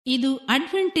ಇದು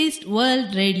Adventist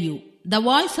world radio the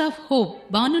voice of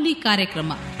hope ಬಾನುಲಿ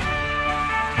ಕಾರ್ಯಕ್ರಮ.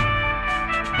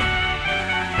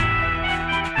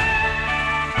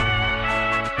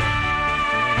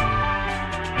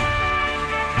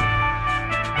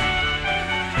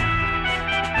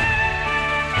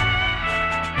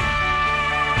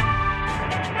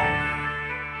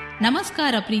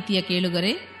 ನಮಸ್ಕಾರ ಪ್ರೀತಿಯ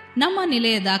ಕೇಳುಗರೆ, ನಮ್ಮ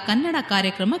ನಿಲಯದ ಕನ್ನಡ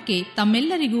ಕಾರ್ಯಕ್ರಮಕ್ಕೆ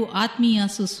ತಮ್ಮೆಲ್ಲರಿಗೂ ಆತ್ಮೀಯ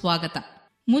ಸುಸ್ವಾಗತ.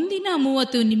 ಮುಂದಿನ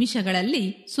 30 ನಿಮಿಷಗಳಲ್ಲಿ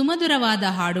ಸುಮಧುರವಾದ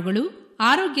ಹಾಡುಗಳು,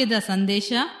 ಆರೋಗ್ಯದ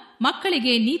ಸಂದೇಶ,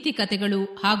 ಮಕ್ಕಳಿಗೆ ನೀತಿ ಕಥೆಗಳು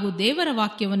ಹಾಗೂ ದೇವರ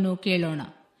ವಾಕ್ಯವನ್ನು ಕೇಳೋಣ.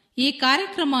 ಈ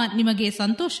ಕಾರ್ಯಕ್ರಮ ನಿಮಗೆ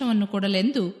ಸಂತೋಷವನ್ನು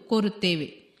ಕೊಡಲೆಂದು ಕೋರುತ್ತೇವೆ.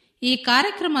 ಈ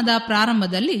ಕಾರ್ಯಕ್ರಮದ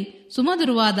ಪ್ರಾರಂಭದಲ್ಲಿ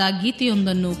ಸುಮಧುರವಾದ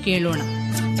ಗೀತೆಯೊಂದನ್ನು ಕೇಳೋಣ.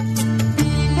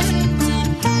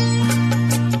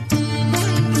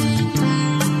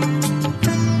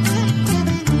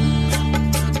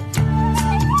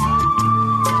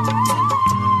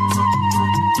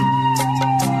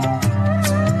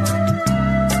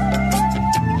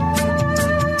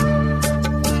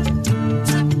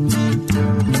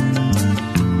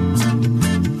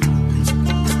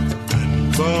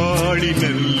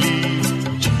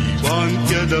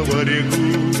 ಜೀವಾಂತ್ಯದವರೆಗೂ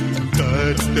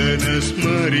ಕರ್ತನ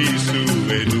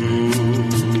ಸ್ಮರಿಸುವೆನು.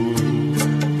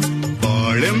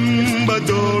 ಬಾಳೆಂಬ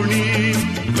ದೋಣಿ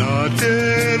ನಾ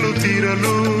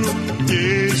ತೇಲುತ್ತಿರಲು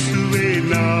ಯೇಸುವೆ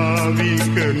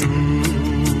ನಾವಿಕನು.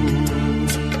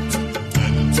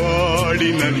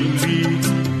 ಬಾಳಿನಲ್ಲಿ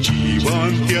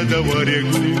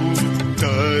ಜೀವಾಂತ್ಯದವರೆಗೂ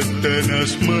ಕರ್ತನ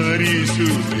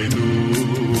ಸ್ಮರಿಸುವೆನು.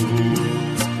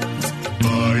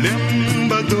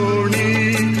 ಬಾಳೆಂಬ ದೋಣಿ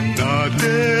ನಾ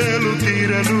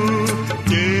ತೇಲುತ್ತಿರಲು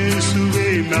ಯೇಸುವೆ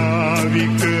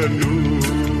ನಾವಿಕನು.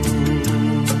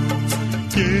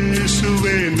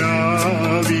 ಯೇಸುವೆ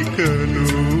ನಾವಿಕನು.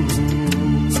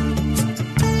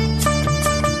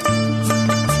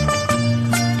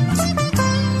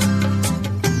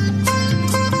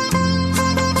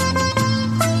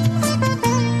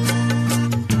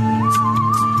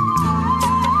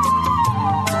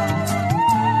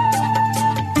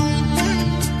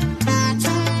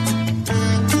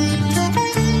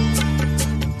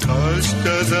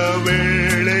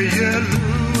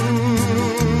 ವೇಳೆಯಲ್ಲೂ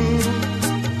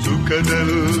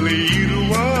ಸುಖದಲ್ಲಿ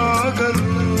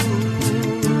ಇರುವಾಗಲೂ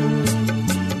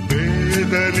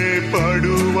ವೇದನೆ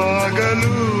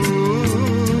ಪಡುವಾಗಲೂ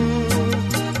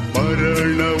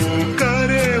ಮರಣವು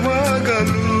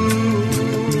ಕರೆವಾಗಲೂ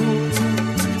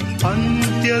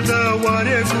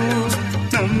ಅಂತ್ಯದವರೆಗೂ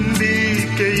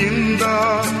ನಂಬಿಕೆಯಿಂದ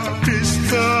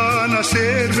ಕ್ರಿಸ್ತನ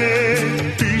ಸೇವೆ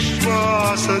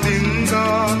ವಿಶ್ವಾಸದಿಂದ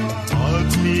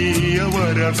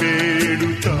ಆತ್ಮೀಯವರ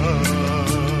ಬೇಡುತ್ತಾ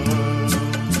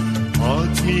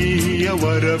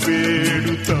ಆತ್ಮೀಯವರ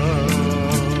ಬೇಡುತ್ತಾ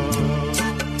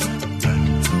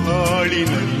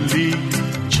ಬಾಳಿನಲ್ಲಿ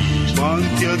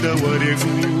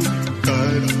ಜೀವಾಂತ್ಯದವರೆಗೂ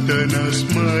ಕರ್ತನ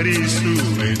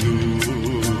ಸ್ಮರಿಸುವೆನು.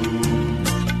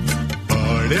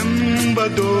 ಬಾಳೆಂಬ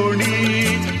ದೋಣಿ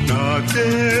ನಾ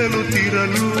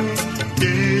ತೇಲುತ್ತಿರಲು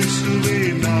ಯೇಸುವೆ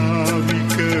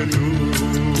ನಾವಿಕನು.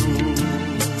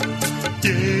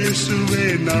 ಯೇಸುವೆ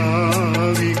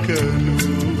ನಾವಿಕನು.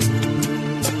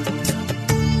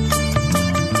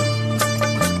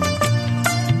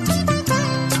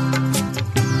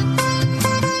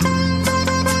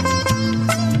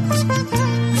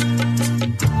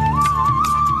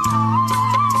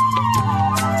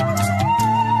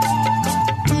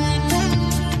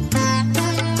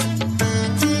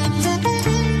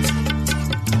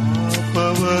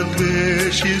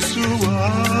 ದ್ವೇಷಿಸುವ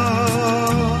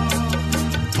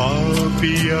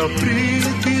ಪಾಪಿಯ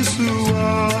ಪ್ರೀತಿಸುವ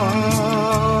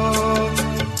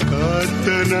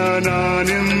ಕರ್ತನ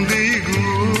ನಾನೆಂದಿಗೂ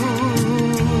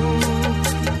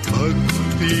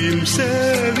ಭಕ್ತಿಂ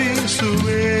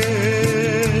ಸೇವಿಸುವೆ.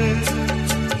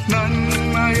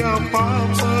 ನನ್ನಯ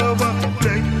ಪಾಪವ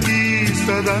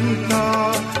ಲೆಕ್ಕಿಸದಂತ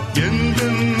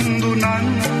ಎಂದೆಂದು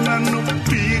ನನ್ನನ್ನು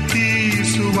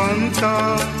ಪ್ರೀತಿಸುವಂತ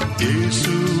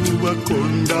ಯೇಸುವ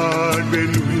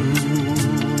ಕೊಂಡಾಡುವೆನು.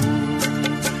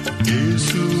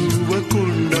 ಯೇಸುವ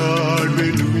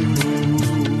ಕೊಂಡಾಡುವೆನು.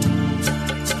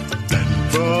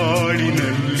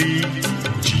 ನನ್ಬಾಳಿನಲ್ಲಿ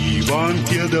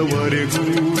ಜೀವಾಂತ್ಯದವರೆಗೂ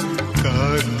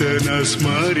ಕರ್ತನ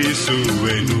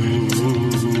ಸ್ಮರಿಸುವೆನು.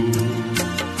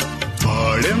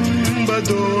 ಬಾಳೆಂಬ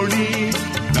ದೋಣಿ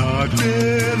ನಾ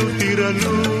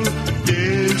ತೇಲುತ್ತಿರಲು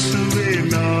ಯೇಸುವೆ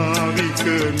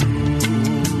ನಾವಿಕನು.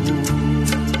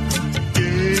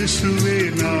 ಯೇಸುವೆ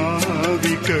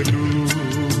ನಾವಿಕನು.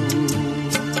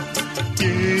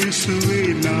 ಯೇಸುವೆ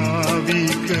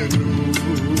ನಾವಿಕನು.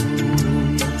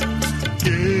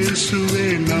 ಯೇಸುವೆ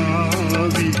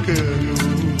ನಾವಿಕನು.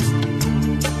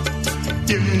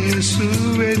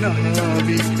 ಯೇಸುವೆ ನಾವಿಕನು.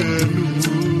 ನಾವಿಕನು.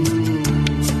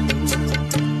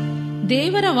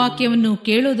 ದೇವರ ವಾಕ್ಯವನ್ನು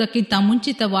ಕೇಳುವುದಕ್ಕಿಂತ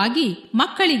ಮುಂಚಿತವಾಗಿ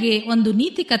ಮಕ್ಕಳಿಗೆ ಒಂದು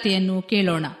ನೀತಿ ಕಥೆಯನ್ನು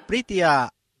ಕೇಳೋಣ. ಪ್ರೀತಿಯ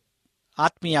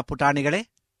ಆತ್ಮೀಯ ಪುಟಾಣಿಗಳೇ,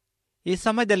 ಈ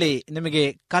ಸಮಯದಲ್ಲಿ ನಿಮಗೆ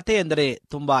ಕತೆ ಎಂದರೆ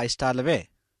ತುಂಬಾ ಇಷ್ಟ ಅಲ್ಲವೇ?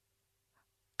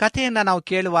 ಕಥೆಯನ್ನು ನಾವು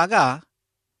ಕೇಳುವಾಗ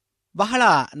ಬಹಳ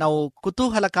ನಾವು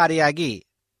ಕುತೂಹಲಕಾರಿಯಾಗಿ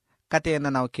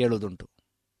ಕಥೆಯನ್ನು ನಾವು ಕೇಳುವುದುಂಟು.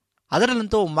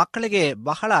 ಅದರಲ್ಲಂತೂ ಮಕ್ಕಳಿಗೆ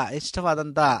ಬಹಳ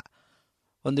ಇಷ್ಟವಾದಂಥ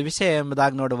ಒಂದು ವಿಷಯ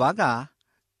ಎಂಬುದಾಗಿ ನೋಡುವಾಗ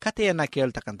ಕಥೆಯನ್ನು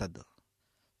ಕೇಳ್ತಕ್ಕಂಥದ್ದು.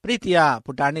 ಪ್ರೀತಿಯ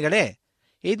ಪುಟಾಣಿಗಳೇ,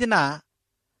 ಈ ದಿನ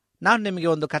ನಾನು ನಿಮಗೆ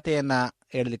ಒಂದು ಕಥೆಯನ್ನು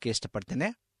ಹೇಳಲಿಕ್ಕೆ ಇಷ್ಟಪಡ್ತೇನೆ.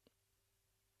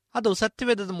 ಅದು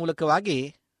ಸತ್ಯವೇದದ ಮೂಲಕವಾಗಿ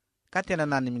ಕಥೆಯನ್ನು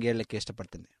ನಾನು ನಿಮಗೆ ಹೇಳಲಿಕ್ಕೆ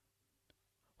ಇಷ್ಟಪಡ್ತೇನೆ.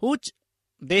 ಊಚ್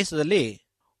ದೇಶದಲ್ಲಿ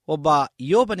ಒಬ್ಬ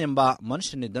ಯೋಬನೆಂಬ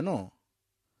ಮನುಷ್ಯನಿದ್ದನು.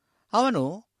 ಅವನು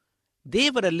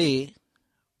ದೇವರಲ್ಲಿ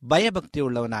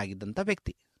ಭಯಭಕ್ತಿಯುಳ್ಳವನಾಗಿದ್ದಂಥ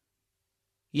ವ್ಯಕ್ತಿ.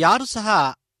 ಯಾರೂ ಸಹ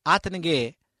ಆತನಿಗೆ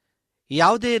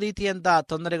ಯಾವುದೇ ರೀತಿಯಂಥ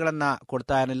ತೊಂದರೆಗಳನ್ನು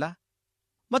ಕೊಡ್ತಾ ಇರಲಿಲ್ಲ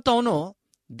ಮತ್ತು ಅವನು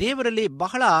ದೇವರಲ್ಲಿ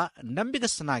ಬಹಳ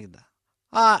ನಂಬಿಗಸ್ತನಾಗಿದ್ದ.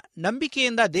 ಆ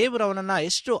ನಂಬಿಕೆಯಿಂದ ದೇವರು ಅವನನ್ನು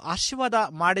ಎಷ್ಟು ಆಶೀರ್ವಾದ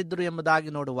ಮಾಡಿದ್ರು ಎಂಬುದಾಗಿ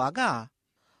ನೋಡುವಾಗ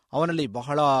ಅವನಲ್ಲಿ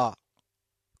ಬಹಳ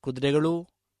ಕುದುರೆಗಳು,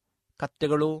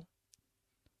 ಕತ್ತೆಗಳು,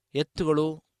 ಎತ್ತುಗಳು,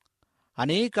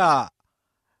 ಅನೇಕ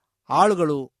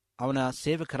ಆಳುಗಳು ಅವನ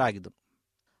ಸೇವಕರಾಗಿದ್ದರು.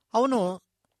 ಅವನು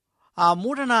ಆ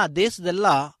ಮೂಡಣ ದೇಶದೆಲ್ಲ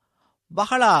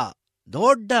ಬಹಳ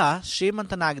ದೊಡ್ಡ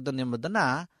ಶ್ರೀಮಂತನಾಗಿದ್ದನು ಎಂಬುದನ್ನು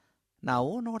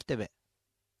ನಾವು ನೋಡ್ತೇವೆ.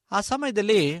 ಆ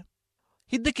ಸಮಯದಲ್ಲಿ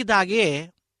ಇದ್ದಕ್ಕಿದ್ದಾಗೆ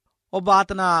ಒಬ್ಬ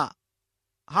ಆತನ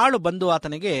ಆಳು ಬಂದು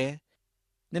ಆತನಿಗೆ,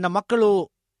 ನಿನ್ನ ಮಕ್ಕಳು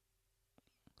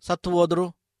ಸತ್ತು ಹೋದರು,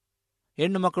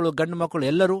 ಹೆಣ್ಣು ಮಕ್ಕಳು ಗಂಡು ಮಕ್ಕಳು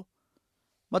ಎಲ್ಲರೂ,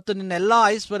 ಮತ್ತು ನಿನ್ನ ಎಲ್ಲ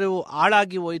ಐಶ್ವರ್ಯವು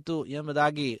ಹಾಳಾಗಿ ಹೋಯಿತು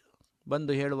ಎಂಬುದಾಗಿ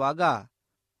ಬಂದು ಹೇಳುವಾಗ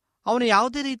ಅವನು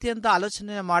ಯಾವುದೇ ರೀತಿಯಂಥ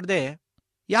ಆಲೋಚನೆ ಮಾಡದೆ,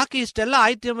 ಯಾಕೆ ಇಷ್ಟೆಲ್ಲ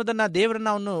ಆಯಿತು ಎಂಬುದನ್ನು ದೇವರನ್ನ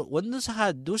ಅವನು ಒಂದು ಸಹ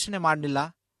ದೂಷಣೆ ಮಾಡಲಿಲ್ಲ.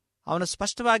 ಅವನು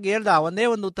ಸ್ಪಷ್ಟವಾಗಿ ಹೇಳ್ದ ಒಂದೇ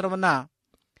ಒಂದು ಉತ್ತರವನ್ನು,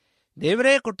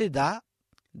 ದೇವರೇ ಕೊಟ್ಟಿದ್ದ,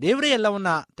 ದೇವರೇ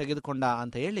ಎಲ್ಲವನ್ನ ತೆಗೆದುಕೊಂಡ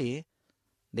ಅಂತ ಹೇಳಿ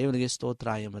ದೇವರಿಗೆ ಸ್ತೋತ್ರ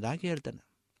ಎಂಬುದಾಗಿ ಹೇಳ್ತಾನೆ.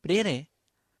 ಪ್ರಿಯರೇ,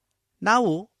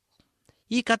 ನಾವು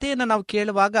ಈ ಕಥೆಯನ್ನು ನಾವು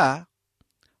ಕೇಳುವಾಗ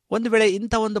ಒಂದು ವೇಳೆ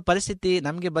ಇಂಥ ಒಂದು ಪರಿಸ್ಥಿತಿ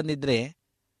ನಮಗೆ ಬಂದಿದ್ರೆ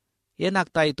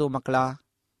ಏನಾಗ್ತಾ ಇತ್ತು ಮಕ್ಕಳ?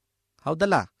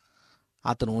 ಹೌದಲ್ಲ?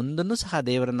 ಆತನು ಒಂದನ್ನು ಸಹ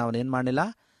ದೇವರನ್ನು ಅವನೇನು ಮಾಡಲಿಲ್ಲ,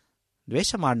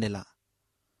 ದ್ವೇಷ ಮಾಡಲಿಲ್ಲ.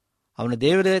 ಅವನು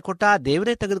ದೇವರೇ ಕೊಟ್ಟ,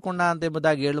 ದೇವರೇ ತೆಗೆದುಕೊಂಡ ಅಂತ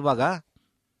ಎಂಬುದಾಗಿ ಹೇಳುವಾಗ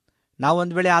ನಾವು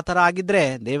ಒಂದು ವೇಳೆ ಆ ಥರ ಆಗಿದ್ದರೆ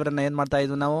ದೇವರನ್ನು ಏನು ಮಾಡ್ತಾ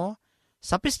ಇದ್ವು? ನಾವು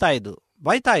ಶಪಿಸ್ತಾ ಇದ್ದು,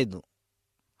 ಬೈತಾ ಇದ್ದು,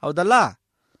 ಹೌದಲ್ಲ?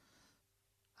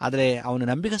 ಆದರೆ ಅವನು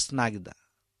ನಂಬಿಗಸ್ತನಾಗಿದ್ದ.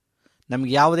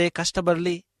 ನಮಗೆ ಯಾವುದೇ ಕಷ್ಟ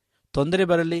ಬರಲಿ, ತೊಂದರೆ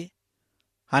ಬರಲಿ,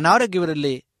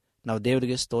 ಅನಾರೋಗ್ಯವಿರಲಿ, ನಾವು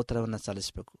ದೇವರಿಗೆ ಸ್ತೋತ್ರವನ್ನು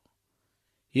ಸಲ್ಲಿಸಬೇಕು.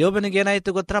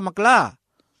 ಯೋಬನಿಗೇನಾಯಿತು ಗೊತ್ತಾ ಮಕ್ಕಳ?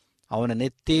 ಅವನ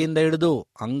ನೆತ್ತಿಯಿಂದ ಹಿಡಿದು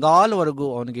ಅಂಗಾಲವರೆಗೂ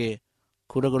ಅವನಿಗೆ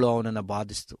ಕುರುಗಳು ಅವನನ್ನು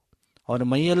ಬಾಧಿಸಿತು. ಅವನ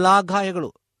ಮೈಯೆಲ್ಲ ಗಾಯಗಳು,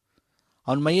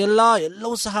 ಅವನ ಮೈಯೆಲ್ಲ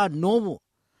ಎಲ್ಲವೂ ಸಹ ನೋವು.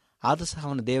 ಆದರೂ ಸಹ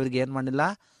ಅವನು ದೇವರಿಗೆ ಏನು ಮಾಡಲಿಲ್ಲ,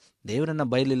 ದೇವರನ್ನು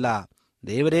ಬೈಲಿಲ್ಲ.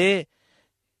 ದೇವರೇ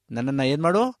ನನ್ನನ್ನು ಏನು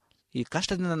ಮಾಡು, ಈ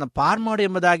ಕಷ್ಟದಿಂದ ನನ್ನ ಪಾರು ಮಾಡು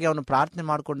ಎಂಬುದಾಗಿ ಅವನು ಪ್ರಾರ್ಥನೆ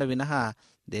ಮಾಡಿಕೊಂಡ ವಿನಃ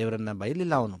ದೇವರನ್ನು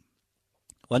ಬೈಲಿಲ್ಲ ಅವನು.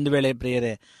 ಒಂದು ವೇಳೆ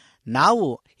ಪ್ರಿಯರೇ, ನಾವು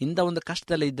ಇಂಥ ಒಂದು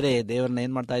ಕಷ್ಟದಲ್ಲಿ ಇದ್ದರೆ ದೇವರನ್ನ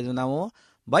ಏನು ಮಾಡ್ತಾ ಇದ್ವಿ? ನಾವು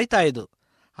ಬೈತಾ ಇದ್ವು.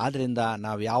 ಆದ್ದರಿಂದ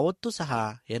ನಾವು ಯಾವತ್ತೂ ಸಹ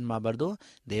ಏನು ಮಾಡಬಾರ್ದು?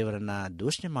 ದೇವರನ್ನು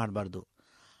ದೂಷಣೆ ಮಾಡಬಾರ್ದು.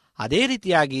 ಅದೇ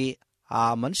ರೀತಿಯಾಗಿ ಆ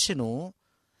ಮನುಷ್ಯನು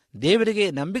ದೇವರಿಗೆ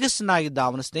ನಂಬಿಗಸ್ತನಾಗಿದ್ದ.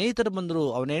 ಅವನ ಸ್ನೇಹಿತರು ಬಂದರು,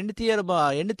 ಅವನ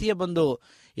ಹೆಂಡತಿಯ ಬಂದು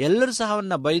ಎಲ್ಲರೂ ಸಹ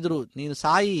ಅವನ್ನ ಬೈದರು, ನೀನು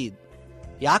ಸಾಯಿ,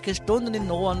 ಯಾಕೆ ಎಷ್ಟೊಂದು ನಿನ್ನ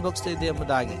ನೋವು ಅನುಭವಿಸ್ತಾ ಇದೆ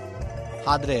ಎಂಬುದಾಗಿ.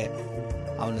 ಆದರೆ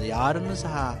ಅವನು ಯಾರನ್ನೂ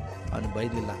ಸಹ ಅವನು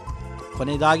ಬೈಲಿಲ್ಲ.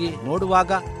 ಕೊನೆಯದಾಗಿ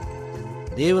ನೋಡುವಾಗ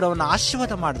ದೇವರು ಅವನ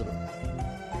ಆಶೀರ್ವಾದ ಮಾಡಿದ್ರು.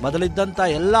 ಮೊದಲಿದ್ದಂಥ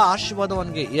ಎಲ್ಲ ಆಶೀರ್ವಾದ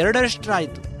ಅವನಿಗೆ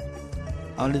ಎರಡರಷ್ಟಾಯಿತು.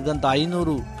 ಅವನಿದ್ದಂಥ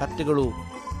 500 ಕತ್ತೆಗಳು,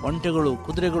 ಒಂಟೆಗಳು,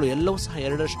 ಕುದುರೆಗಳು ಎಲ್ಲವೂ ಸಹ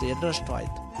ಎರಡರಷ್ಟು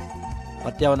ಆಯಿತು.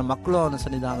 ಮತ್ತೆ ಅವನ ಮಕ್ಕಳು ಅವನ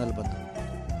ಸನ್ನಿಧಾನದಲ್ಲಿ ಬಂದರು.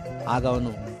 ಆಗ ಅವನು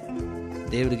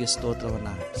ದೇವರಿಗೆ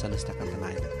ಸ್ತೋತ್ರವನ್ನು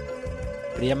ಸಲ್ಲಿಸ್ತಕ್ಕಂಥನಾಯಿತು.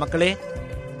 ಪ್ರಿಯ ಮಕ್ಕಳೇ,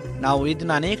 ನಾವು ಈ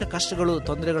ದಿನ ಅನೇಕ ಕಷ್ಟಗಳು,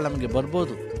 ತೊಂದರೆಗಳು ನಮಗೆ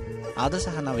ಬರ್ಬೋದು. ಆದರೂ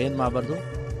ಸಹ ನಾವು ಏನು ಮಾಡಬಾರ್ದು?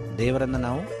 ದೇವರನ್ನು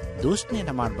ನಾವು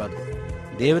ದೂಷಣೆಯನ್ನು ಮಾಡಬಾರ್ದು.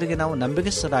 ದೇವರಿಗೆ ನಾವು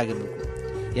ನಂಬಿಗಸ್ತರಾಗಿರಬೇಕು.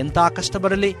 ಎಂಥ ಕಷ್ಟ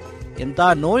ಬರಲಿ, ಎಂಥ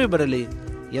ನೋವು ಬರಲಿ,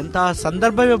 ಎಂಥ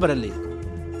ಸಂದರ್ಭವೇ ಬರಲಿ,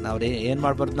 ನಾವು ಏನು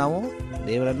ಮಾಡಬಾರ್ದು? ನಾವು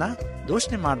ದೇವರನ್ನು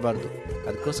ದೂಷಣೆ ಮಾಡಬಾರ್ದು.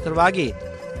 ಅದಕ್ಕೋಸ್ಕರವಾಗಿ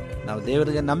ನಾವು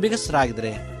ದೇವರಿಗೆ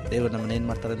ನಂಬಿಗಸ್ತರಾಗಿದ್ದರೆ ದೇವರು ನಮ್ಮನ್ನು ಏನು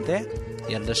ಮಾಡ್ತಾರಂತೆ?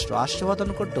 ಎರಡಷ್ಟು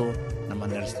ಆಶೀರ್ವಾದವನ್ನು ಕೊಟ್ಟು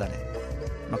ನಮ್ಮನ್ನು ನಡೆಸ್ತಾರೆ.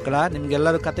 ಮಕ್ಕಳ,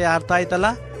 ನಿಮಗೆಲ್ಲರೂ ಕತೆ ಅರ್ಥ ಆಯ್ತಲ್ಲ?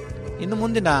 ಇನ್ನು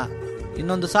ಮುಂದಿನ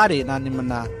ಇನ್ನೊಂದು ಸಾರಿ ನಾನು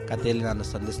ನಿಮ್ಮನ್ನ ಕಥೆಯಲ್ಲಿ ನಾನು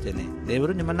ಸಂಧಿಸ್ತೇನೆ.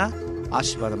 ದೇವರು ನಿಮ್ಮನ್ನ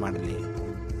ಆಶೀರ್ವಾದ ಮಾಡಲಿ.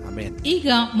 ಆಮೆನ್. ಈಗ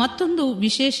ಮತ್ತೊಂದು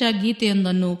ವಿಶೇಷ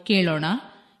ಗೀತೆಯೊಂದನ್ನು ಕೇಳೋಣ.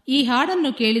 ಈ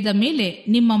ಹಾಡನ್ನು ಕೇಳಿದ ಮೇಲೆ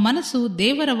ನಿಮ್ಮ ಮನಸ್ಸು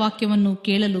ದೇವರ ವಾಕ್ಯವನ್ನು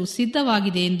ಕೇಳಲು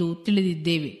ಸಿದ್ಧವಾಗಿದೆ ಎಂದು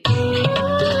ತಿಳಿದಿದ್ದೇವೆ.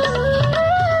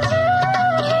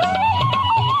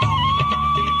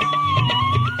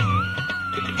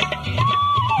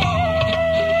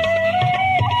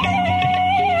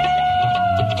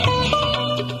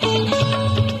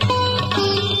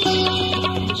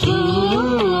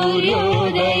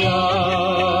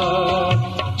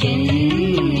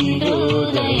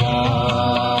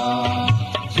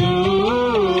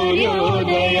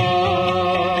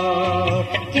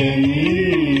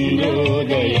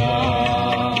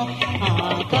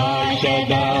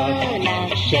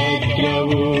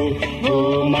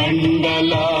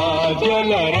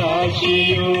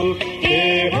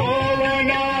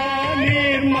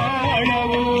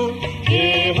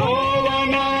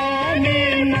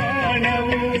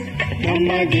 ನಮ್ಮ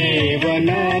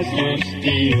ದೇವನ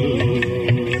ಸೃಷ್ಟಿಯು,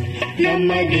 ನಮ್ಮ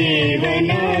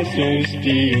ದೇವನ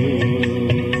ಸೃಷ್ಟಿಯು.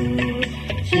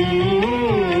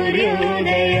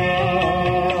 ಸೂರ್ಯೋದಯ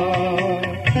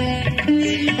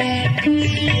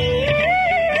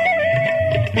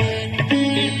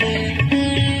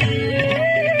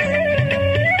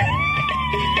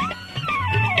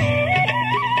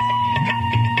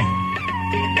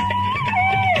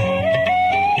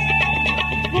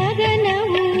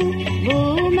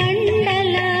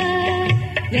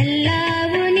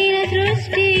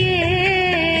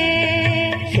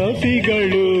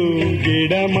ಸಸಿಗಳು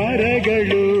ಗಿಡ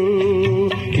ಮರಗಳು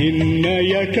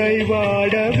ನಿನ್ನಯ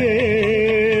ಕೈವಾಡವೇ.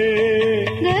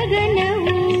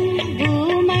 ಗಗನವು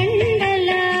ಭೂಮಂಡಲ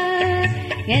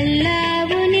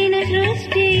ಎಲ್ಲವೂ ನಿನ್ನ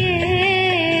ಸೃಷ್ಟಿಯೇ.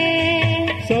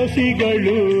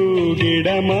 ಸಸಿಗಳು ಗಿಡ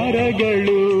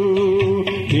ಮರಗಳು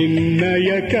ನಿನ್ನಯ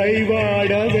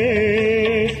ಕೈವಾಡವೇ.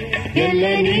 ಎಲ್ಲ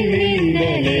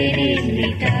ನಿನ್ನಿಂದಲೇ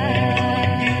ನಿರ್ಮಿತ.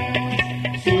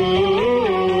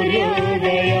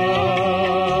 ಸೂರ್ಯೋದಯ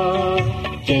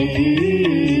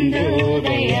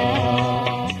ಚಂದ್ರೋದಯ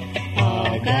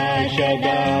ಆಕಾಶದ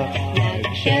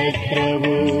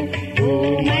ನಕ್ಷತ್ರವು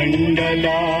ಭೂಮಂಡಲ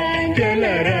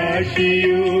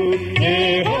ಜಲರಾಶಿಯು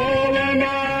ಯೆಹೋವನ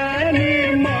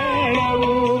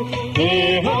ನಿರ್ಮಾಣವು,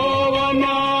 ಯೆಹೋವನ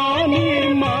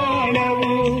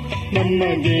ನಿರ್ಮಾಣವು. ನಮ್ಮ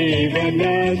ದೇವನ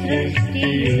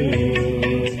ಸೃಷ್ಟಿಯು,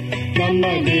 ನಮ್ಮ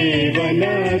ದೇವನ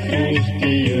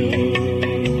ಸೃಷ್ಟಿಯು.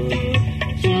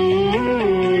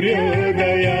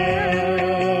 ಸೂರ್ಯೋದಯ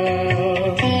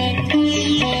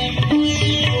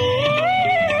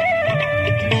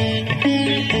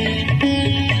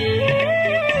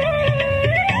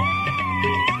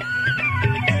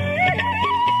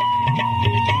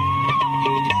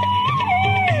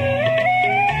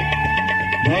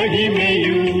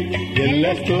ಮಹಿಮೆಯು ಎಲ್ಲ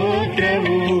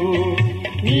ಸ್ತೋತ್ರವು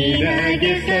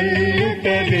ನಿನಗೆ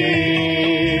ಸಲ್ಲುತ್ತದೆ.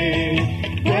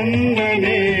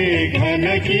 ವಂದನೆ ಘನ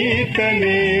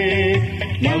ಕೀರ್ತನೆ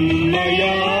ನಮ್ಮಯ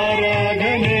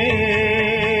ಆರಾಧನೆ.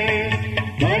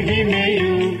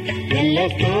 ಮಹಿಮೆಯು ಎಲ್ಲ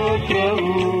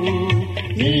ಸ್ತೋತ್ರವು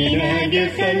ನಿನಗೆ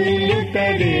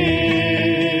ಸಲ್ಲುತ್ತದೆ.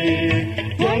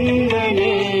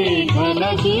 ವಂದನೆ ಘನ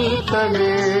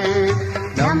ಕೀರ್ತನೆ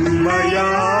ನಮ್ಮಯ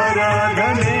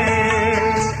ಆರಾಧನೆ.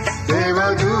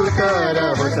 ದೇವದೂತರ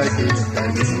ಹೊಸ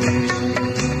ಕೀರ್ತನೆ.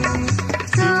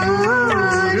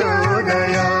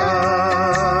 ಸೂರ್ಯೋದಯ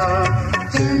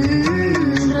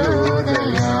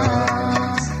ಚಂದ್ರೋದಯ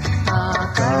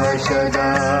ಆಕಾಶದ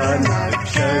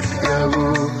ನಕ್ಷತ್ರವು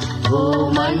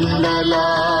ಭೂಮಂಡಲ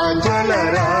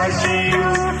ಜಲರಾಶಿಯು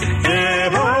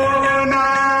ಯೆಹೋವನ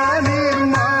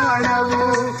ನಿರ್ಮಾಣವು,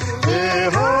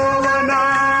 ಯೆಹೋವನ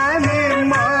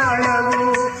ನಿರ್ಮಾಣವು.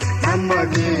 ನಮ್ಮ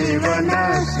ದೇವನ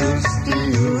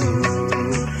ಸೃಷ್ಟಿಯು,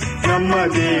 ನಮ್ಮ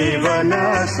ದೇವನ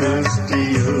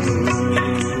ಸೃಷ್ಟಿಯು.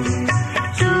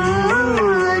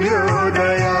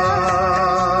 ಸೂರ್ಯೋದಯ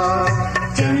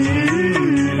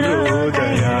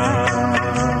ಚಂದ್ರೋದಯ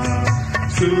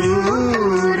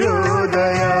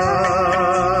ಸೂರ್ಯೋದಯ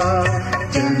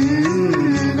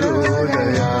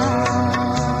ಚಂದ್ರೋದಯ.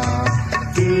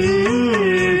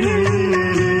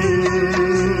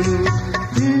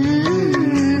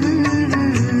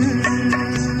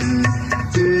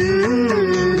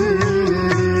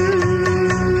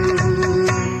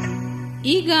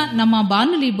 ಈಗ ನಮ್ಮ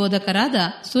ಬಾನುಲಿ ಬೋಧಕರಾದ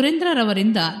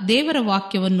ಸುರೇಂದ್ರರವರಿಂದ ದೇವರ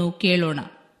ವಾಕ್ಯವನ್ನು ಕೇಳೋಣ.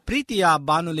 ಪ್ರೀತಿಯ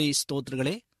ಬಾನುಲಿ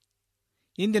ಸ್ತೋತ್ರಗಳೇ,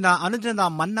 ಇಂದಿನ ಅನುದಿನದ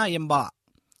ಮನ್ನಾ ಎಂಬ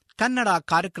ಕನ್ನಡ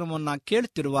ಕಾರ್ಯಕ್ರಮವನ್ನು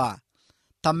ಕೇಳುತ್ತಿರುವ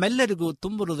ತಮ್ಮೆಲ್ಲರಿಗೂ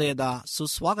ತುಂಬು ಹೃದಯದ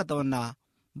ಸುಸ್ವಾಗತವನ್ನು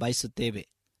ಬಯಸುತ್ತೇವೆ.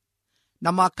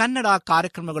 ನಮ್ಮ ಕನ್ನಡ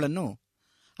ಕಾರ್ಯಕ್ರಮಗಳನ್ನು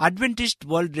ಅಡ್ವೆಂಟಿಸ್ಟ್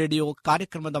ವರ್ಲ್ಡ್ ರೇಡಿಯೋ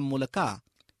ಕಾರ್ಯಕ್ರಮದ ಮೂಲಕ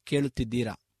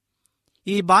ಕೇಳುತ್ತಿದ್ದೀರಾ.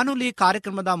 ಈ ಬಾನುಲಿ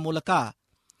ಕಾರ್ಯಕ್ರಮದ ಮೂಲಕ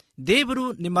ದೇವರು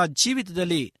ನಿಮ್ಮ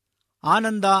ಜೀವಿತದಲ್ಲಿ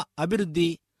ಆನಂದ, ಅಭಿವೃದ್ಧಿ,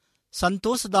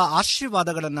 ಸಂತೋಷದ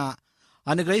ಆಶೀರ್ವಾದಗಳನ್ನು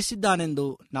ಅನುಗ್ರಹಿಸಿದ್ದಾನೆಂದು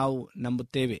ನಾವು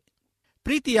ನಂಬುತ್ತೇವೆ.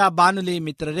 ಪ್ರೀತಿಯ ಬಾನುಲಿ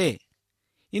ಮಿತ್ರರೇ,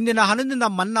 ಇಂದಿನ ಅನುದಿನದ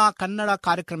ಮನ್ನಾ ಕನ್ನಡ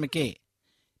ಕಾರ್ಯಕ್ರಮಕ್ಕೆ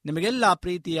ನಿಮಗೆಲ್ಲ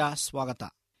ಪ್ರೀತಿಯ ಸ್ವಾಗತ.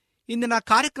 ಇಂದಿನ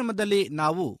ಕಾರ್ಯಕ್ರಮದಲ್ಲಿ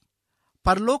ನಾವು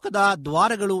ಪರಲೋಕದ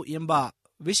ದ್ವಾರಗಳು ಎಂಬ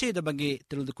ವಿಷಯದ ಬಗ್ಗೆ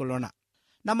ತಿಳಿದುಕೊಳ್ಳೋಣ.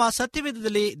 ನಮ್ಮ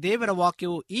ಸತ್ಯವೇದದಲ್ಲಿ ದೇವರ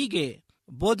ವಾಕ್ಯವು ಹೀಗೆ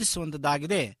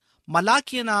ಬೋಧಿಸುವಂತದ್ದಾಗಿದೆ.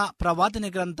 ಮಲಾಕಿಯನ ಪ್ರವಾದನೆ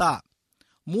ಗ್ರಂಥ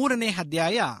 3ನೇ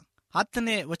ಅಧ್ಯಾಯ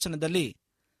 10ನೇ ವಚನದಲ್ಲಿ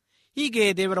ಹೀಗೆ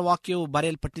ದೇವರ ವಾಕ್ಯವು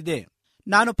ಬರೆಯಲ್ಪಟ್ಟಿದೆ.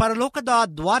 ನಾನು ಪರಲೋಕದ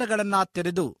ದ್ವಾರಗಳನ್ನು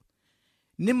ತೆರೆದು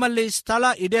ನಿಮ್ಮಲ್ಲಿ ಸ್ಥಳ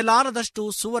ಹಿಡಿಯಲಾರದಷ್ಟು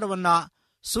ಸುವರವನ್ನ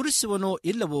ಸುರಿಸುವನೋ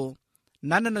ಇಲ್ಲವೋ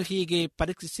ನನ್ನನ್ನು ಹೀಗೆ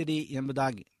ಪರೀಕ್ಷಿಸಿರಿ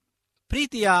ಎಂಬುದಾಗಿ.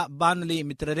 ಪ್ರೀತಿಯ ಬಾನುಲಿ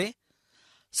ಮಿತ್ರರೇ,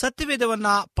 ಸತ್ಯವೇದವನ್ನ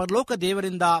ಪರಲೋಕ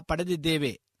ದೇವರಿಂದ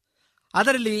ಪಡೆದಿದ್ದೇವೆ.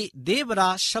 ಅದರಲ್ಲಿ ದೇವರ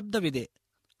ಶಬ್ದವಿದೆ.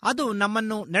 ಅದು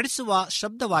ನಮ್ಮನ್ನು ನಡೆಸುವ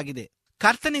ಶಬ್ದವಾಗಿದೆ.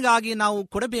 ಕರ್ತನಿಗಾಗಿ ನಾವು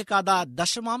ಕೊಡಬೇಕಾದ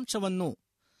ದಶಮಾಂಶವನ್ನು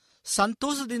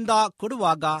ಸಂತೋಷದಿಂದ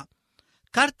ಕೊಡುವಾಗ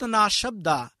ಕರ್ತನ ಶಬ್ದ,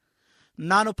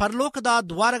 ನಾನು ಪರಲೋಕದ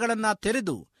ದ್ವಾರಗಳನ್ನು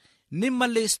ತೆರೆದು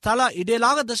ನಿಮ್ಮಲ್ಲಿ ಸ್ಥಳ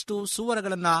ಇಡಲಾಗದಷ್ಟು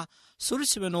ಸುವರಗಳನ್ನು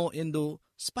ಸುರಿಸುವೆನು ಎಂದು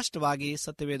ಸ್ಪಷ್ಟವಾಗಿ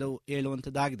ಸತ್ಯವೇದವು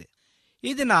ಹೇಳುವಂಥದ್ದಾಗಿದೆ.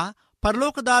 ಈ ದಿನ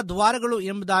ಪರಲೋಕದ ದ್ವಾರಗಳು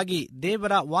ಎಂಬುದಾಗಿ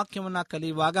ದೇವರ ವಾಕ್ಯವನ್ನು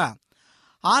ಕಲಿಯುವಾಗ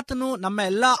ಆತನು ನಮ್ಮ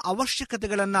ಎಲ್ಲ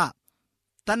ಅವಶ್ಯಕತೆಗಳನ್ನು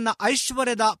ತನ್ನ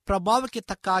ಐಶ್ವರ್ಯದ ಪ್ರಭಾವಕ್ಕೆ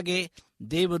ತಕ್ಕ ಹಾಗೆ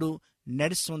ದೇವರು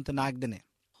ನಡೆಸುವಂತನಾಗಿದ್ದಾನೆ.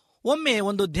 ಒಮ್ಮೆ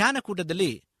ಒಂದು ಧ್ಯಾನ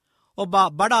ಕೂಟದಲ್ಲಿ ಒಬ್ಬ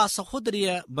ಬಡ ಸಹೋದರಿಯ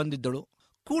ಬಂದಿದ್ದಳು.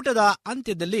 ಕೂಟದ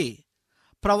ಅಂತ್ಯದಲ್ಲಿ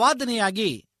ಪ್ರವಾದನೆಯಾಗಿ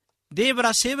ದೇವರ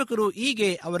ಸೇವಕರು ಹೀಗೆ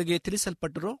ಅವರಿಗೆ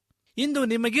ತಿಳಿಸಲ್ಪಟ್ಟರು, ಇಂದು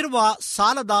ನಿಮಗಿರುವ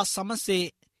ಸಾಲದ ಸಮಸ್ಯೆ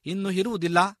ಇನ್ನು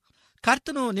ಇರುವುದಿಲ್ಲ.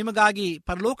 ಕರ್ತನು ನಿಮಗಾಗಿ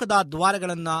ಪರಲೋಕದ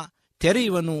ದ್ವಾರಗಳನ್ನು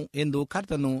ತೆರೆಯುವನು ಎಂದು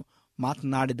ಕರ್ತನು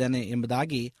ಮಾತನಾಡಿದ್ದಾನೆ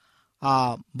ಎಂಬುದಾಗಿ ಆ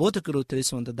ಬೋಧಕರು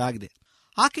ತಿಳಿಸುವಂಥದ್ದಾಗಿದೆ.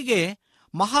 ಆಕೆಗೆ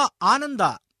ಮಹಾ ಆನಂದ.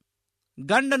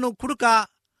 ಗಂಡನು ಕುಡುಕ,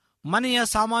 ಮನೆಯ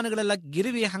ಸಾಮಾನುಗಳೆಲ್ಲ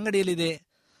ಗಿರಿವಿ ಅಂಗಡಿಯಲ್ಲಿದೆ,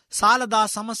 ಸಾಲದ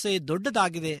ಸಮಸ್ಯೆ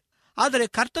ದೊಡ್ಡದಾಗಿದೆ. ಆದರೆ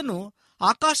ಕರ್ತನು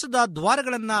ಆಕಾಶದ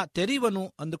ದ್ವಾರಗಳನ್ನು ತೆರೆಯುವನು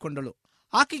ಅಂದುಕೊಂಡಳು.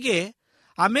 ಆಕೆಗೆ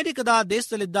ಅಮೆರಿಕದ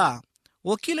ದೇಶದಲ್ಲಿದ್ದ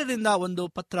ವಕೀಲರಿಂದ ಒಂದು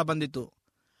ಪತ್ರ ಬಂದಿತು.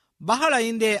 ಬಹಳ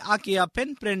ಹಿಂದೆ ಆಕೆಯ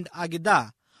ಪೆನ್ ಫ್ರೆಂಡ್ ಆಗಿದ್ದ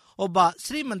ಒಬ್ಬ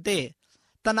ಶ್ರೀಮಂತೆ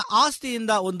ತನ್ನ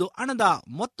ಆಸ್ತಿಯಿಂದ ಒಂದು ಹಣದ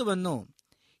ಮೊತ್ತವನ್ನು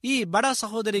ಈ ಬಡ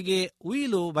ಸಹೋದರಿಗೆ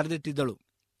ಉಯಿಲು ಬರೆದಿಟ್ಟಿದ್ದಳು.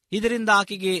 ಇದರಿಂದ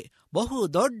ಆಕೆಗೆ ಬಹು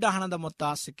ದೊಡ್ಡ ಹಣದ ಮೊತ್ತ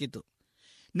ಸಿಕ್ಕಿತು.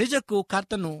 ನಿಜಕ್ಕೂ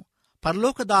ಕರ್ತನು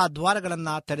ಪರಲೋಕದ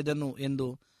ದ್ವಾರಗಳನ್ನು ತೆರೆದನು ಎಂದು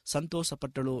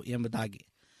ಸಂತೋಷಪಟ್ಟಳು ಎಂಬುದಾಗಿ.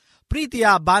 ಪ್ರೀತಿಯ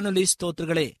ಬಾನುಲಿ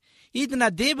ಸ್ತೋತ್ರಗಳೇ, ಈ ದಿನ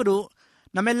ದೇವರು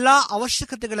ನಮ್ಮೆಲ್ಲ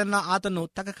ಅವಶ್ಯಕತೆಗಳನ್ನು ಆತನು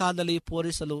ತಕಕಾಲದಲ್ಲಿ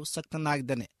ಪೂರೈಸಲು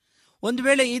ಶಕ್ತನಾಗಿದ್ದಾನೆ. ಒಂದು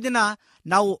ವೇಳೆ ಈ ದಿನ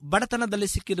ನಾವು ಬಡತನದಲ್ಲಿ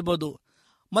ಸಿಕ್ಕಿರಬಹುದು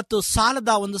ಮತ್ತು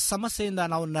ಸಾಲದ ಒಂದು ಸಮಸ್ಯೆಯಿಂದ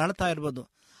ನಾವು ನರಳ್ತಾ ಇರಬಹುದು.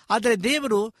 ಆದರೆ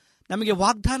ದೇವರು ನಮಗೆ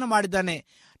ವಾಗ್ದಾನ ಮಾಡಿದ್ದಾನೆ,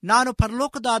 ನಾನು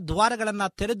ಪರಲೋಕದ ದ್ವಾರಗಳನ್ನು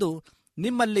ತೆರೆದು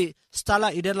ನಿಮ್ಮಲ್ಲಿ ಸ್ಥಳ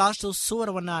ಇಡಲಾಷ್ಟು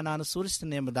ಸುವರವನ್ನು ನಾನು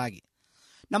ಸುರಿಸ್ತೇನೆ ಎಂಬುದಾಗಿ.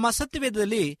 ನಮ್ಮ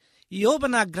ಸತ್ಯವೇದದಲ್ಲಿ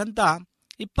ಯೋಬನ ಗ್ರಂಥ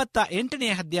 28ನೇ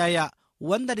ಅಧ್ಯಾಯ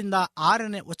 1ರಿಂದ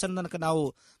 6ನೇ ವಚನ ತನಕ ನಾವು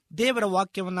ದೇವರ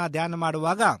ವಾಕ್ಯವನ್ನು ಧ್ಯಾನ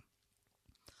ಮಾಡುವಾಗ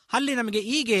ಅಲ್ಲಿ ನಮಗೆ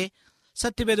ಹೀಗೆ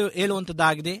ಸತ್ಯವೇದ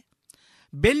ಹೇಳುವಂಥದ್ದಾಗಿದೆ.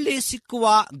 ಬೆಳ್ಳಿ ಸಿಕ್ಕುವ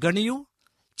ಗಣಿಯೂ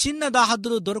ಚಿನ್ನದ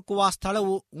ಹದ್ರು ದೊರಕುವ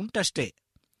ಸ್ಥಳವು ಉಂಟಷ್ಟೇ.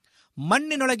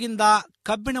 ಮಣ್ಣಿನೊಳಗಿಂದ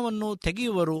ಕಬ್ಬಿಣವನ್ನು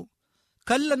ತೆಗೆಯುವರು,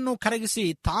 ಕಲ್ಲನ್ನು ಕರಗಿಸಿ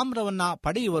ತಾಮ್ರವನ್ನು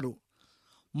ಪಡೆಯುವರು.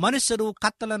 ಮನುಷ್ಯರು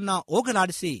ಕತ್ತಲನ್ನು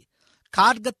ಹೋಗಲಾಡಿಸಿ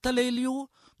ಕಾರ್ಗತ್ತಲೆಯಲ್ಲಿಯೂ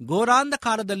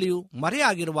ಘೋರಾಂಧಕಾರದಲ್ಲಿಯೂ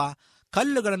ಮರೆಯಾಗಿರುವ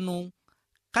ಕಲ್ಲುಗಳನ್ನು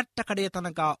ಕಟ್ಟ ಕಡೆಯ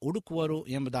ತನಕ ಹುಡುಕುವರು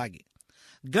ಎಂಬುದಾಗಿ.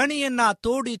 ಗಣಿಯನ್ನ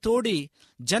ತೋಡಿ ತೋಡಿ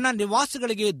ಜನ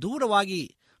ನಿವಾಸಿಗಳಿಗೆ ದೂರವಾಗಿ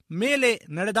ಮೇಲೆ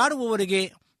ನಡೆದಾಡುವವರಿಗೆ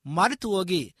ಮರೆತು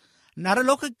ಹೋಗಿ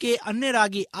ನರಲೋಕಕ್ಕೆ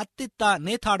ಅನ್ಯರಾಗಿ ಅತ್ತಿತ್ತ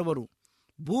ನೇತಾಡುವರು.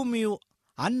 ಭೂಮಿಯು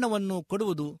ಅನ್ನವನ್ನು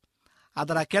ಕೊಡುವುದು,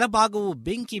 ಅದರ ಕೆಳಭಾಗವು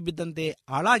ಬೆಂಕಿ ಬಿದ್ದಂತೆ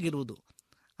ಹಾಳಾಗಿರುವುದು.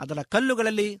 ಅದರ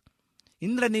ಕಲ್ಲುಗಳಲ್ಲಿ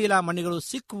ಇಂದ್ರನೀಲ ಮಣಿಗಳು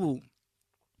ಸಿಕ್ಕುವು,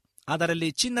 ಅದರಲ್ಲಿ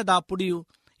ಚಿನ್ನದ ಪುಡಿಯು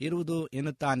ಇರುವುದು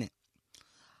ಎನ್ನುತ್ತಾನೆ.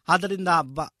 ಆದ್ದರಿಂದ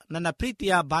ನನ್ನ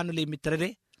ಪ್ರೀತಿಯ ಬಾನುಲಿ ಮಿತ್ರರೇ,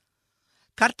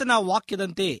 ಕರ್ತನ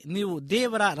ವಾಕ್ಯದಂತೆ ನೀವು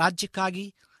ದೇವರ ರಾಜ್ಯಕ್ಕಾಗಿ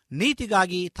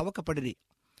ನೀತಿಗಾಗಿ ತವಕಪಡಿರಿ,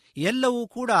 ಎಲ್ಲವೂ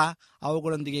ಕೂಡ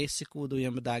ಅವುಗಳೊಂದಿಗೆ ಸಿಕ್ಕುವುದು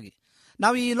ಎಂಬುದಾಗಿ.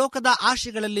 ನಾವು ಈ ಲೋಕದ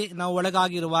ಆಶೆಗಳಲ್ಲಿ ನಾವು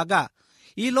ಒಳಗಾಗಿರುವಾಗ,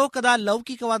 ಈ ಲೋಕದ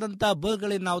ಲೌಕಿಕವಾದಂಥ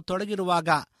ಬದುಕುಗಳಲ್ಲಿ ನಾವು ತೊಡಗಿರುವಾಗ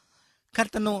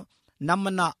ಕರ್ತನು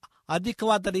ನಮ್ಮನ್ನು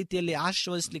ಅಧಿಕವಾದ ರೀತಿಯಲ್ಲಿ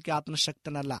ಆಶೀರ್ವದಿಸಲಿಕ್ಕೆ ಆತನ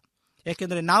ಶಕ್ತನಲ್ಲ.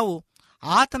 ಏಕೆಂದರೆ ನಾವು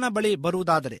ಆತನ ಬಳಿ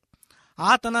ಬರುವುದಾದರೆ,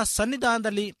 ಆತನ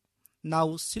ಸನ್ನಿಧಾನದಲ್ಲಿ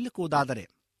ನಾವು ಸಿಲುಕುವುದಾದರೆ,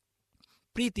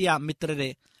 ಪ್ರೀತಿಯ ಮಿತ್ರರೇ,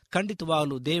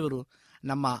 ಖಂಡಿತವಾಗಲೂ ದೇವರು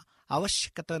ನಮ್ಮ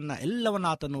ಅವಶ್ಯಕತೆಯನ್ನು ಎಲ್ಲವನ್ನ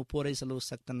ಆತನು ಪೂರೈಸಲು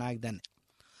ಶಕ್ತನಾಗಿದ್ದಾನೆ.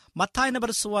 ಮತ್ತಾಯನ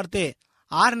ಬರೆಸುವಾರ್ತೆ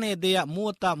 6ನೇ ಅಧ್ಯಾಯ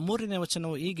 33ನೇ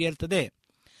ವಚನವು ಹೀಗೆ ಹೇಳ್ತದೆ,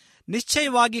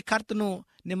 ನಿಶ್ಚಯವಾಗಿ ಕರ್ತನು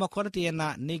ನಿಮ್ಮ ಕೊರತೆಯನ್ನು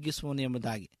ನೀಗಿಸುವನು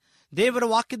ಎಂಬುದಾಗಿ. ದೇವರ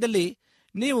ವಾಕ್ಯದಲ್ಲಿ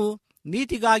ನೀವು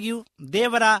ನೀತಿಗಾಗಿಯೂ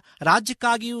ದೇವರ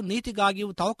ರಾಜ್ಯಕ್ಕಾಗಿಯೂ ನೀತಿಗಾಗಿಯೂ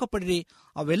ತವಕಪಡಿರಿ,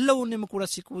 ಅವೆಲ್ಲವೂ ನಿಮಗೆ ಕೂಡ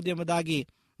ಸಿಕ್ಕುವುದು ಎಂಬುದಾಗಿ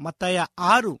ಮತ್ತಾಯ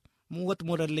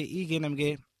 6:33 ಹೀಗೆ ನಮಗೆ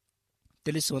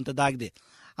ತಿಳಿಸುವಂಥದ್ದಾಗಿದೆ.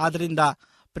 ಆದ್ದರಿಂದ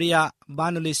ಪ್ರಿಯ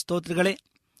ಬಾನುಲಿ ಸ್ತೋತ್ರಗಳೇ,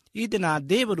 ಈ ದಿನ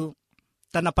ದೇವರು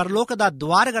ತನ್ನ ಪರಲೋಕದ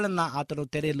ದ್ವಾರಗಳನ್ನು ಆತನು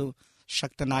ತೆರೆಯಲು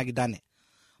ಶಕ್ತನಾಗಿದ್ದಾನೆ.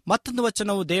 ಮತ್ತೊಂದು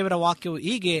ವಚನವು ದೇವರ ವಾಕ್ಯವು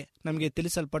ಹೀಗೆ ನಮಗೆ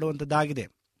ತಿಳಿಸಲ್ಪಡುವಂಥದ್ದಾಗಿದೆ.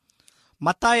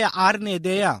 ಮತ್ತಾಯ 6ನೇ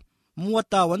ಅಧ್ಯಾಯ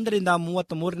 31ರಿಂದ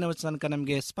 33ನೇ ವಚನ ತನಕ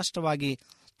ನಮಗೆ ಸ್ಪಷ್ಟವಾಗಿ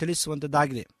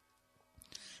ತಿಳಿಸುವಂಥದ್ದಾಗಿದೆ.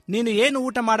 ನೀನು ಏನು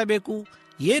ಊಟ ಮಾಡಬೇಕು,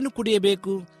 ಏನು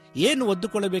ಕುಡಿಯಬೇಕು, ಏನು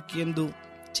ಒದ್ದುಕೊಳ್ಳಬೇಕು ಎಂದು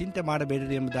ಚಿಂತೆ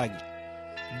ಮಾಡಬೇಡಿರಿ ಎಂಬುದಾಗಿ.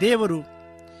 ದೇವರು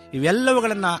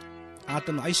ಇವೆಲ್ಲವುಗಳನ್ನು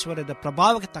ಆತನು ಐಶ್ವರ್ಯದ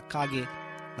ಪ್ರಭಾವಕ್ಕೆ ತಕ್ಕ ಹಾಗೆ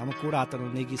ನಮಗೆ ಕೂಡ ಆತನು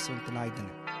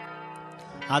ನೀಗಿಸುವಂತನಾಗಿದ್ದಾನೆ.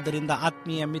 ಆದ್ದರಿಂದ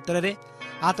ಆತ್ಮೀಯ ಮಿತ್ರರೇ,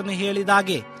 ಆತನು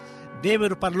ಹೇಳಿದಾಗೆ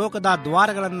ದೇವರು ಪರಲೋಕದ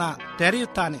ದ್ವಾರಗಳನ್ನು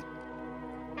ತೆರೆಯುತ್ತಾನೆ.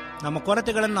 ನಮ್ಮ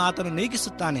ಕೊರತೆಗಳನ್ನು ಆತನು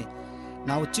ನೀಗಿಸುತ್ತಾನೆ.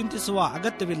 ನಾವು ಚಿಂತಿಸುವ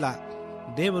ಅಗತ್ಯವಿಲ್ಲ.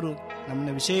 ದೇವರು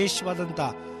ನಮ್ಮನ್ನು ವಿಶೇಷವಾದಂಥ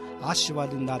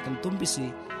ಆಶೀರ್ವಾದದಿಂದ ಆತನು ತುಂಬಿಸಿ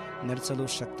ನಡೆಸಲು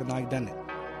ಶಕ್ತನಾಗಿದ್ದಾನೆ.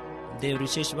 ದೇವರು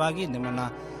ವಿಶೇಷವಾಗಿ ನಿಮ್ಮನ್ನು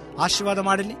ಆಶೀರ್ವಾದ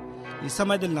ಮಾಡಲಿ. ಈ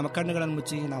ಸಮಯದಲ್ಲಿ ನಮ್ಮ ಕಣ್ಣುಗಳನ್ನು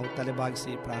ಮುಚ್ಚಿ ನಾವು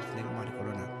ತಲೆಬಾಗಿಸಿ ಪ್ರಾರ್ಥನೆ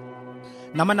ಮಾಡಿಕೊಳ್ಳೋಣ.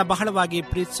 ನಮ್ಮನ್ನು ಬಹಳವಾಗಿ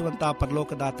ಪ್ರೀತಿಸುವಂತಹ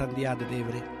ಪರಲೋಕದ ತಂದೆಯಾದ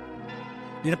ದೇವರೇ,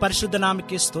 ನಿನ್ನ ಪರಿಶುದ್ಧ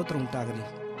ನಾಮಕ್ಕೆ ಸ್ತೋತ್ರ ಉಂಟಾಗಲಿ.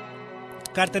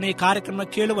 ಕರ್ತನೆ, ಈ ಕಾರ್ಯಕ್ರಮ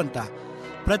ಕೇಳುವಂತ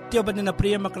ಪ್ರತಿಯೊಬ್ಬ ನಿನ್ನ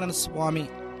ಪ್ರಿಯ ಮಕ್ಕಳನ್ನು ಸ್ವಾಮಿ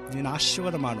ನಿನ್ನ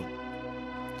ಆಶೀರ್ವಾದ ಮಾಡು.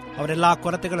 ಅವರೆಲ್ಲ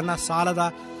ಕೊರತೆಗಳನ್ನು, ಸಾಲದ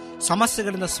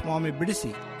ಸಮಸ್ಯೆಗಳಿಂದ ಸ್ವಾಮಿ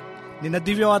ಬಿಡಿಸಿ ನಿನ್ನ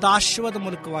ದಿವ್ಯವಾದ ಆಶೀರ್ವಾದ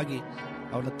ಮೂಲಕವಾಗಿ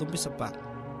ಅವರನ್ನು ತುಂಬಿಸಪ್ಪ.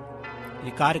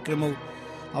 ಈ ಕಾರ್ಯಕ್ರಮವು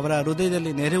ಅವರ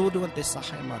ಹೃದಯದಲ್ಲಿ ನೆರವೇರುವಂತೆ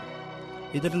ಸಹಾಯ ಮಾಡು.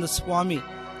 ಇದರಿಂದ ಸ್ವಾಮಿ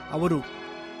ಅವರು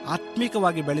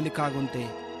ಆತ್ಮಿಕವಾಗಿ ಬೆಳಲಿಕ್ಕಾಗುವಂತೆ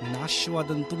ನಿನ್ನ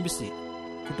ಆಶೀರ್ವಾದವನ್ನು ತುಂಬಿಸಿ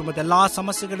ಕುಟುಂಬದ ಎಲ್ಲ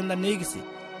ಸಮಸ್ಯೆಗಳಿಂದ ನೀಗಿಸಿ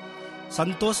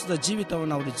ಸಂತೋಷದ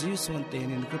ಜೀವಿತವನ್ನು ಅವರು ಜೀವಿಸುವಂತೆ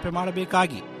ನಿನ್ನ ಕೃಪೆ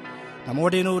ಮಾಡಬೇಕಾಗಿ ನಮ್ಮ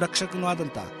ಒಡೆಯನೂ ರಕ್ಷಕನೂ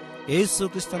ಆದಂಥ ಯೇಸು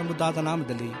ಕ್ರಿಸ್ತನ ಮುದ್ದಾದ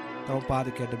ನಾಮದಲ್ಲಿ ತಮ್ಮ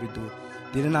ಪಾದಕ್ಕೆ ಅಡ್ಡಬಿದ್ದು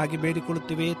ದಿನನಾಗಿ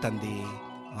ಬೇಡಿಕೊಳ್ಳುತ್ತೇವೆ ತಂದೆ,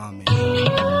 ಆಮೆನ್.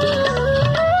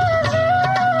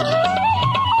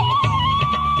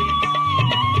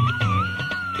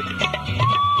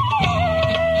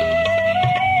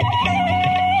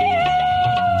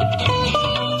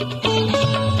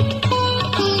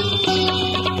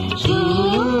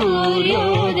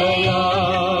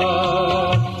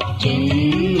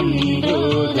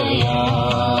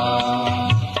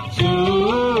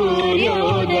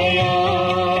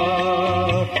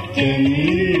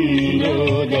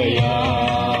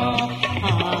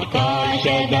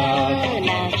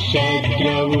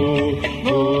 ನಕ್ಷತ್ರವು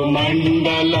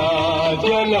ಭೂಮಂಡಲ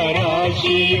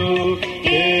ಜಲರಾಶಿಯು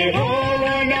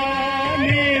ಯೆಹೋವನ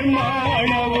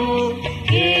ನಿರ್ಮಾಣವು,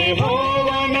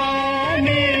 ಯೆಹೋವನ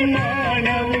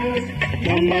ನಿರ್ಮಾಣವು,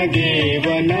 ನಮ್ಮ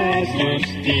ದೇವನ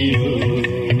ಸೃಷ್ಟಿಯು,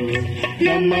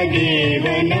 ನಮ್ಮ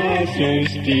ದೇವನ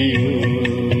ಸೃಷ್ಟಿಯು.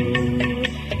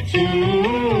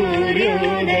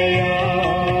 ಸೂರ್ಯೋದಯ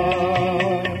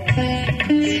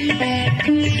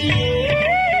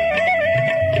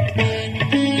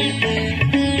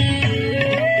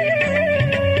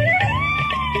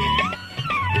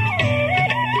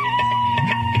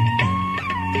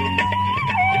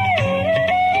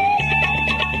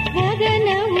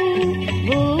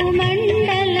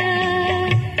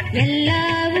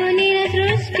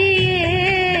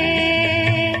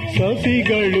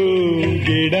ಸಸಿಗಳು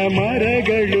ಗಿಡ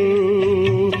ಮರಗಳು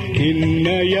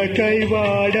ನಿನ್ನಯ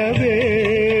ಕೈವಾಡವೇ,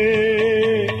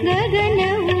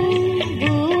 ಗಗನವು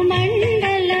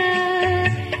ಭೂಮಂಡಲ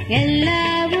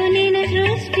ಎಲ್ಲವೂ ನಿನ್ನ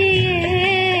ಸೃಷ್ಟಿಯೇ.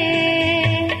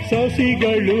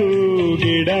 ಸಸಿಗಳು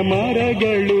ಗಿಡ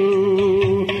ಮರಗಳು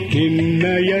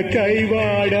ನಿನ್ನಯ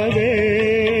ಕೈವಾಡವೇ,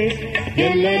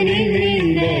 ಎಲ್ಲ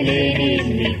ನಿನ್ನಿಂದಲೇ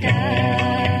ನಿರ್ಮಿತ.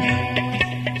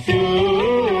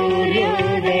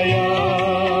 ಸೂರ್ಯೋದಯ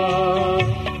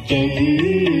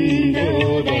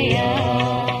ಚಂದ್ರೋದಯ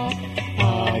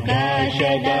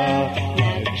ಆಕಾಶದ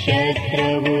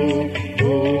ನಕ್ಷತ್ರವು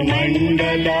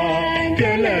ಭೂಮಂಡಲ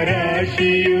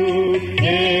ಜಲರಾಶಿಯು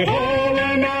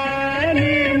ಯೆಹೋವನ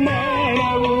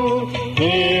ನಿರ್ಮಾಣವು,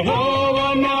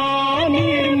 ಯೆಹೋವನ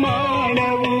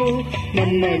ನಿರ್ಮಾಣವು,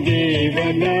 ನಮ್ಮ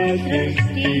ದೇವನ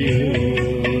ಸೃಷ್ಟಿಯು,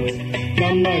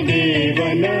 ನಮ್ಮ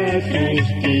ದೇವನ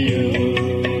ಸೃಷ್ಟಿಯು.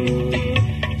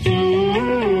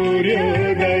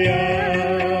 ಸೂರ್ಯೋದಯ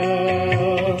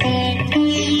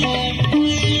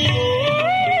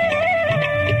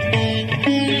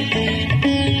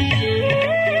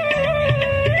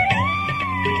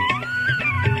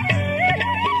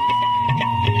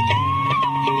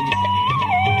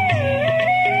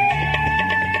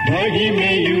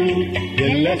ಮಹಿಮೆಯು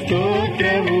ಎಲ್ಲ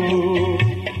ಸ್ತೋತ್ರವು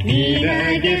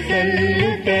ನೀನಾಗೆ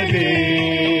ಸಲ್ಲುತ್ತದೆ.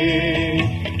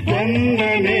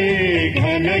 ವಂದನೆ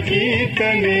ಘನ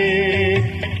ಕೀರ್ತನೆ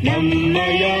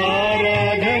ನಮ್ಮಯ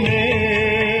ಆರಾಧನೆ.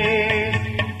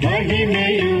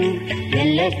 ಮಹಿಮೆಯು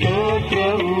ಎಲ್ಲ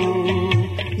ಸ್ತೋತ್ರವು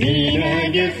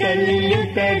ನೀನಾಗೆ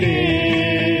ಸಲ್ಲುತ್ತದೆ.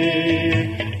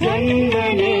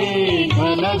 ವಂದನೆ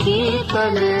ಘನ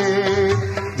ಕೀರ್ತನೆ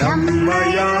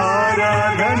ನಮ್ಮಯ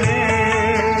ಆರಾಧನೆ.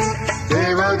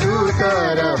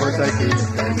 ದೇವದೂತರ ಹೊಸ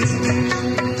ಕೀರ್ತನೆ.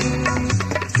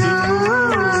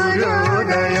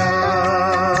 ಸೂರ್ಯೋದಯ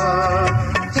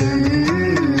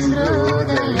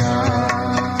ಚಂದ್ರೋದಯ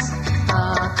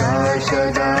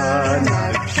ಆಕಾಶದ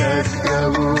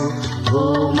ನಕ್ಷತ್ರವು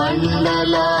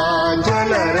ಭೂಮಂಡಲ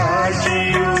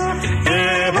ಜಲರಾಶಿಯು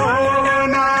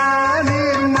ಯೆಹೋವನ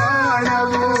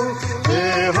ನಿರ್ಮಾಣವು,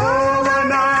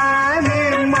 ಯೆಹೋವನ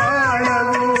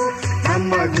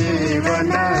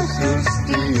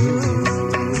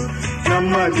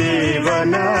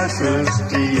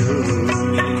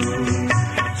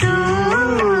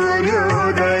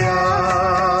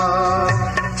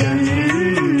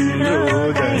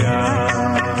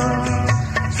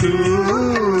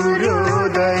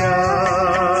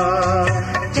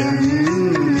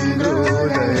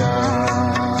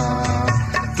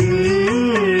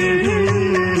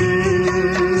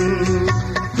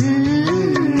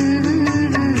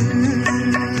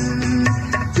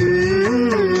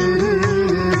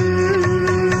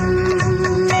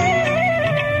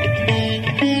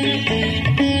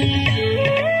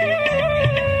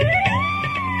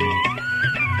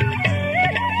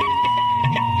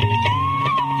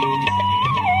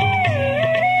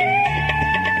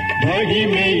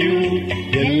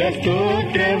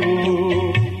ಸ್ತೋತ್ರವು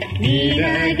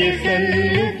ನಿನಗೆ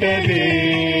ಸಲ್ಲುತ್ತದೆ.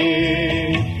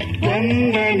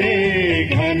 ವಂದನೆ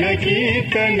ಘನ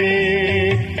ಕೀರ್ತನೆ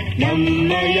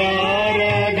ನಮ್ಮಯ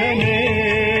ಆರಾಧನೆ,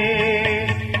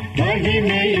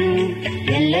 ಮಹಿಮೆಯು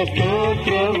ಎಲ್ಲ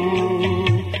ಸ್ತೋತ್ರವು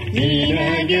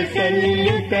ನಿನಗೆ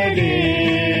ಸಲ್ಲುತ್ತದೆ.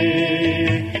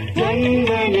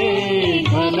 ವಂದನೆ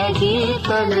ಘನ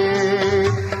ಕೀರ್ತನೆ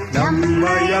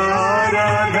ನಮ್ಮಯ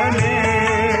ಆರಾಧನೆ,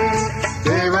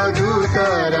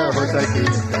 ದೇವದೂತರ ಹೊಸ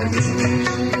ಕೀರ್ತನೆ.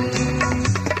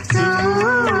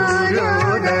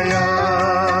 ಸೂರ್ಯೋದಯ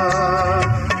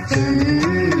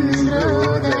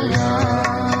ಚಂದ್ರೋದಯ,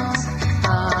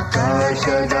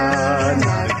 ಆಕಾಶದ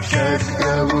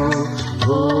ನಕ್ಷತ್ರವು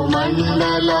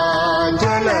ಭೂಮಂಡಲ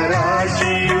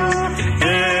ಜಲರಾಶಿಯು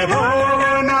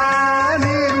ಯೆಹೋವನ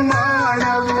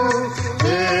ನಿರ್ಮಾಣವು,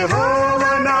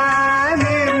 ಯೆಹೋವನ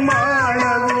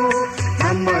ನಿರ್ಮಾಣವು,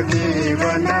 ನಮ್ಮ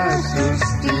ದೇವನ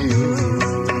ಸೃಷ್ಟಿಯು,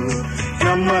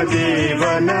 ನಮ್ಮ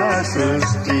ದೇವನ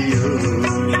ಸೃಷ್ಟಿಯು.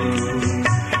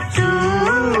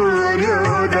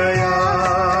 ಸೂರ್ಯೋದಯ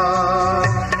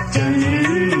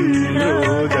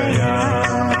ಚಂದ್ರೋದಯ,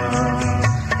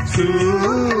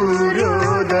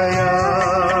 ಸೂರ್ಯೋದಯ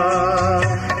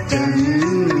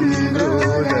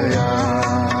ಚಂದ್ರೋದಯ.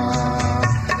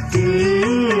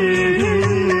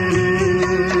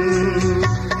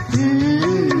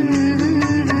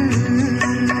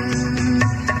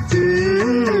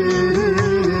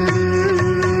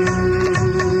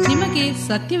 ನಿಮಗೆ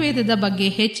ಸತ್ಯವೇದದ ಬಗ್ಗೆ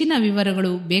ಹೆಚ್ಚಿನ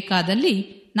ವಿವರಗಳು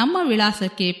ಬೇಕಾದಲ್ಲಿ ನಮ್ಮ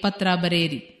ವಿಳಾಸಕ್ಕೆ ಪತ್ರ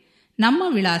ಬರೆಯಿರಿ. ನಮ್ಮ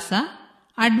ವಿಳಾಸ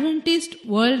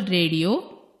ಅಡ್ವೆಂಟಿಸ್ಟ್ ವರ್ಲ್ಡ್ ರೇಡಿಯೋ,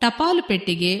 ಟಪಾಲು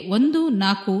ಪೆಟ್ಟಿಗೆ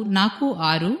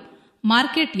 1446,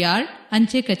 ಮಾರ್ಕೆಟ್ ಯಾರ್ಡ್,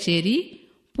 ಅಂಚೆ ಕಚೇರಿ,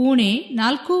 ಪುಣೆ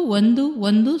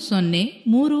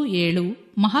 411037,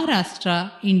 ಮಹಾರಾಷ್ಟ್ರ,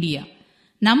 ಇಂಡಿಯಾ.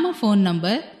 ನಮ್ಮ ಫೋನ್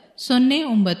ನಂಬರ್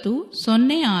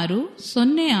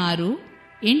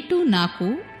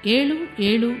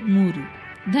 0996068473.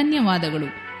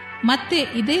 ಧನ್ಯವಾದಗಳು. ಮತ್ತೆ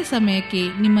ಇದೇ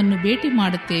ಸಮಯಕ್ಕೆ ನಿಮ್ಮನ್ನು ಭೇಟಿ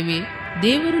ಮಾಡುತ್ತೇವೆ.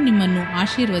 ದೇವರು ನಿಮ್ಮನ್ನು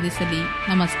ಆಶೀರ್ವದಿಸಲಿ.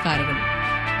 ನಮಸ್ಕಾರಗಳು.